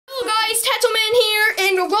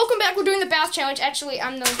welcome back. We're doing the bath challenge. Actually,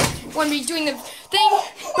 I'm the one doing the thing.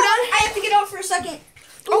 But I have to get out for a second.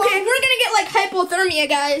 Okay, we're gonna get like hypothermia,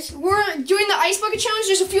 guys. We're doing the ice bucket challenge.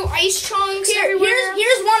 There's a few ice chunks everywhere.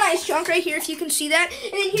 Here's one ice chunk right here, if you can see that.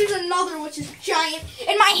 And then here's another, which is giant.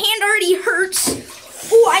 And my hand already hurts.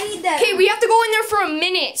 Oh, I need that. Okay, we have to go in there for a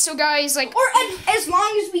minute. So, guys, like, or as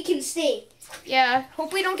long as we can stay. Yeah.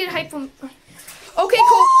 Hopefully, don't get hypo. Okay,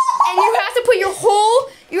 Cole. And you have to put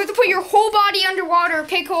your whole body underwater.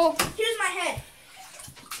 Okay, Cole. Here's my head.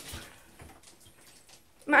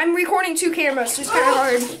 I'm recording 2 cameras, so it's kind of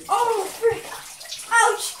hard. Oh, frick.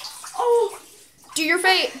 Ouch. Oh. Do your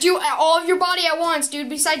face. Do all of your body at once, dude,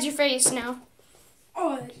 besides your face now.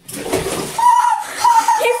 Oh. He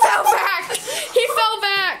fell back. He fell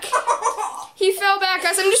back. He fell back,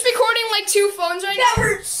 guys. I'm just recording like 2 phones right now. That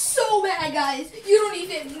hurts so bad, guys. You don't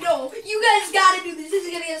even know. You guys gotta do this. This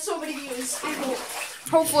is gonna get so many views. I hope.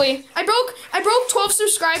 Hopefully. I broke 12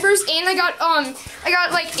 subscribers and I got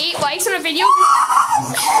like 8 likes on a video.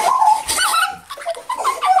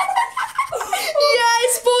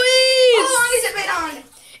 Yes, boys! How long has it been on?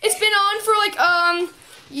 It's been on for like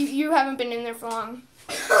you haven't been in there for long.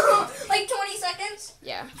 Like 20 seconds?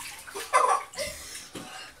 Yeah.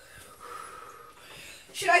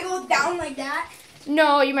 Should I go down like that?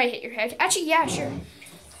 No, you might hit your head. Actually, yeah, sure.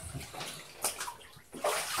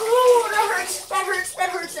 Oh, that hurts. That hurts. That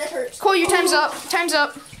hurts. That hurts. Cole, your time's up. Time's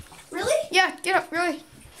up. Really? Yeah, get up, really.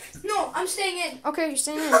 No, I'm staying in. Okay, you're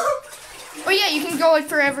staying in. Oh yeah, you can go like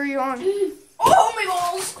forever you want. Oh, my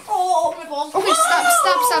balls. Oh, my balls. Okay,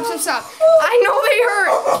 stop. I know they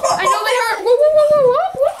hurt. Whoop.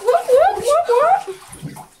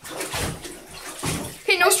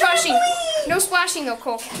 Okay, no splashing. No splashing though,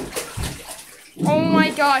 Cole. Oh my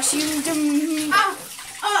gosh, you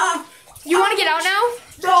want to get out now?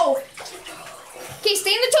 No. Okay,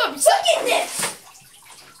 stay in the tub. Look at this.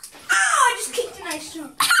 Ah, I just kicked an ice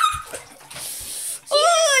chunk. Oh,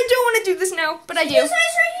 I don't want to do this now, but I do. This ice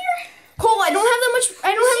right here. Cole, I don't have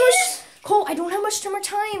Cole, I don't have much more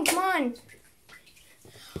time. Come on.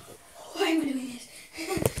 Why am I doing this?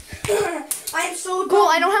 I am so dumb. Cole,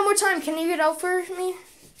 I don't have more time. Can you get out for me?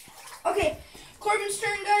 Okay, Corbin's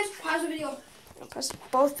turn, guys. Pause the video. I'll press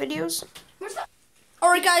both videos.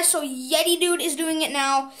 Alright, guys, so Yeti Dude is doing it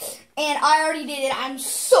now, and I already did it. I'm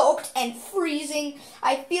soaked and freezing.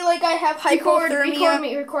 I feel like I have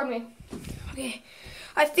hypothermia. Record me. Okay.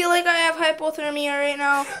 I feel like I have hypothermia right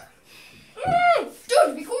now.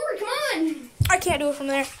 Dude, record, come on. I can't do it from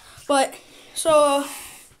there. But, so...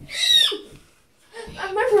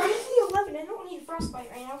 Remember, I'm only 11. I don't need a frostbite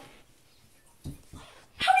right now.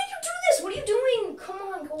 How did you do this? What are you doing? Come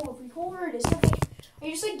on, go record. It's okay. Are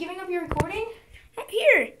you just like giving up your recording?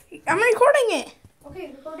 Here, I'm recording it.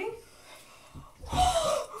 Okay, recording. I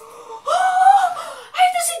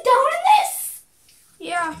have to sit down in this?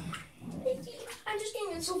 Yeah. I'm just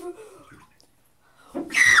getting this over.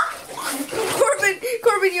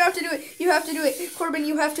 Corbin, you have to do it. You have to do it. Corbin,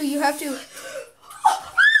 you have to.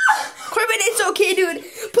 Corbin, it's okay, dude.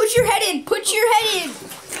 Put your head in.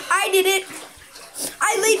 I did it.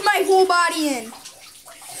 I laid my whole body in.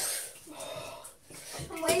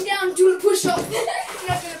 I'm laying down doing a push-up. I'm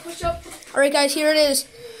not gonna push up. Alright, guys, here it is.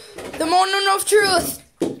 The moment of truth.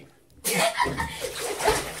 Put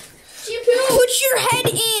your head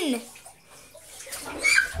in.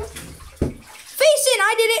 Face in.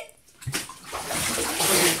 I did it.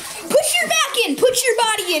 Push your back in. Put your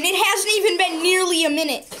body in. It hasn't even been nearly a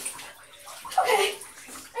minute. Okay,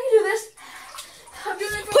 I can do this. I'm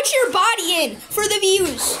doing it. Put your body in for the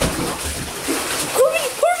views. Corbin,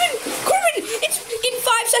 it's in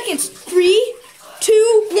 5 seconds. 3,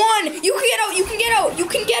 2, 1. You can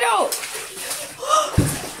get out.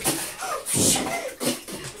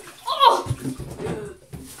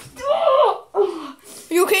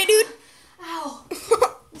 Are you okay, dude? Ow.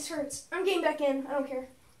 This hurts. I'm getting back in. I don't care.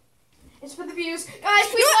 It's for the views. Guys,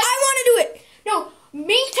 please. No, I want to do it. No,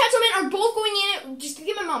 me and Tetzelman are both going in it. Just to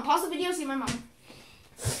get my mom. Pause the video, see my mom.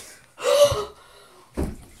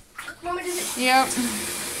 Mama does it. Yep.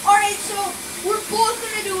 Alright, so we're both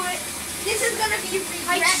gonna do it. This is gonna be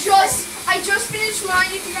I just finished mine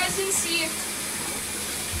if you guys didn't see it.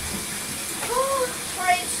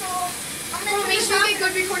 Alright, so I'm gonna Make sure you get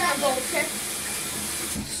good recording on both, okay?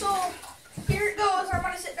 So here it goes. I'm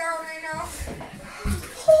gonna sit down right now.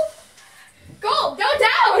 Go down!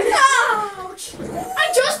 Ouch!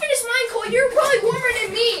 I just finished mine, Cole. You're probably warmer than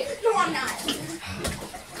me. No, I'm not.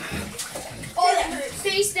 Oh, that hurts.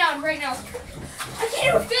 Face down right now. I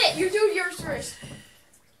can't even fit. You do yours first.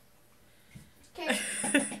 Okay.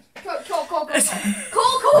 Cole.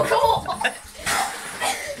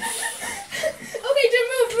 Okay, just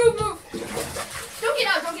move.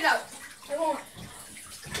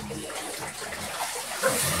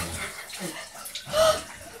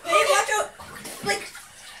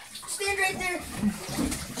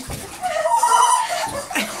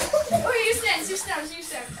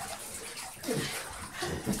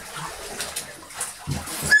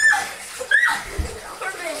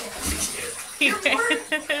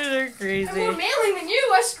 crazy. I'm more manly than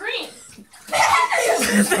you. I scream.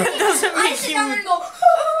 That doesn't I make sit you. down and go.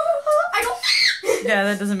 I go. Yeah,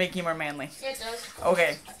 that doesn't make you more manly. Yeah, it does.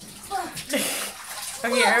 Okay.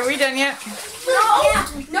 Okay, are we done yet? No.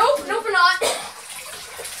 Nope. Nope, we're not.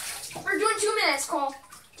 We're doing 2 minutes, Cole.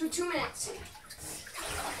 Do 2 minutes.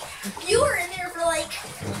 You were in there for like.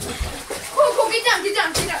 Cole, get down, get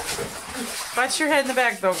down, get down. Watch your head in the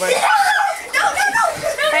back though, but. No.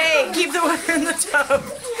 Hey, keep the water in the tub.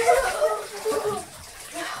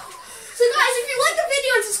 So guys, if you like the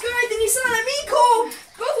video and subscribe, then you saw that me, Cole,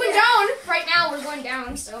 both went down. Right now we're going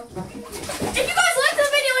down, so. If you guys like the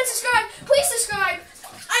video and subscribe, please subscribe.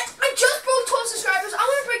 I just broke 12 subscribers. I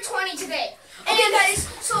want to break 20 today. And guys,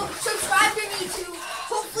 so subscribe to me too.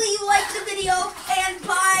 Hopefully you like the video and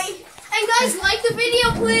bye. And guys, like the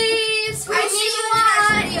video, please. We'll see you in the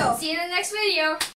next video. See you in the next video.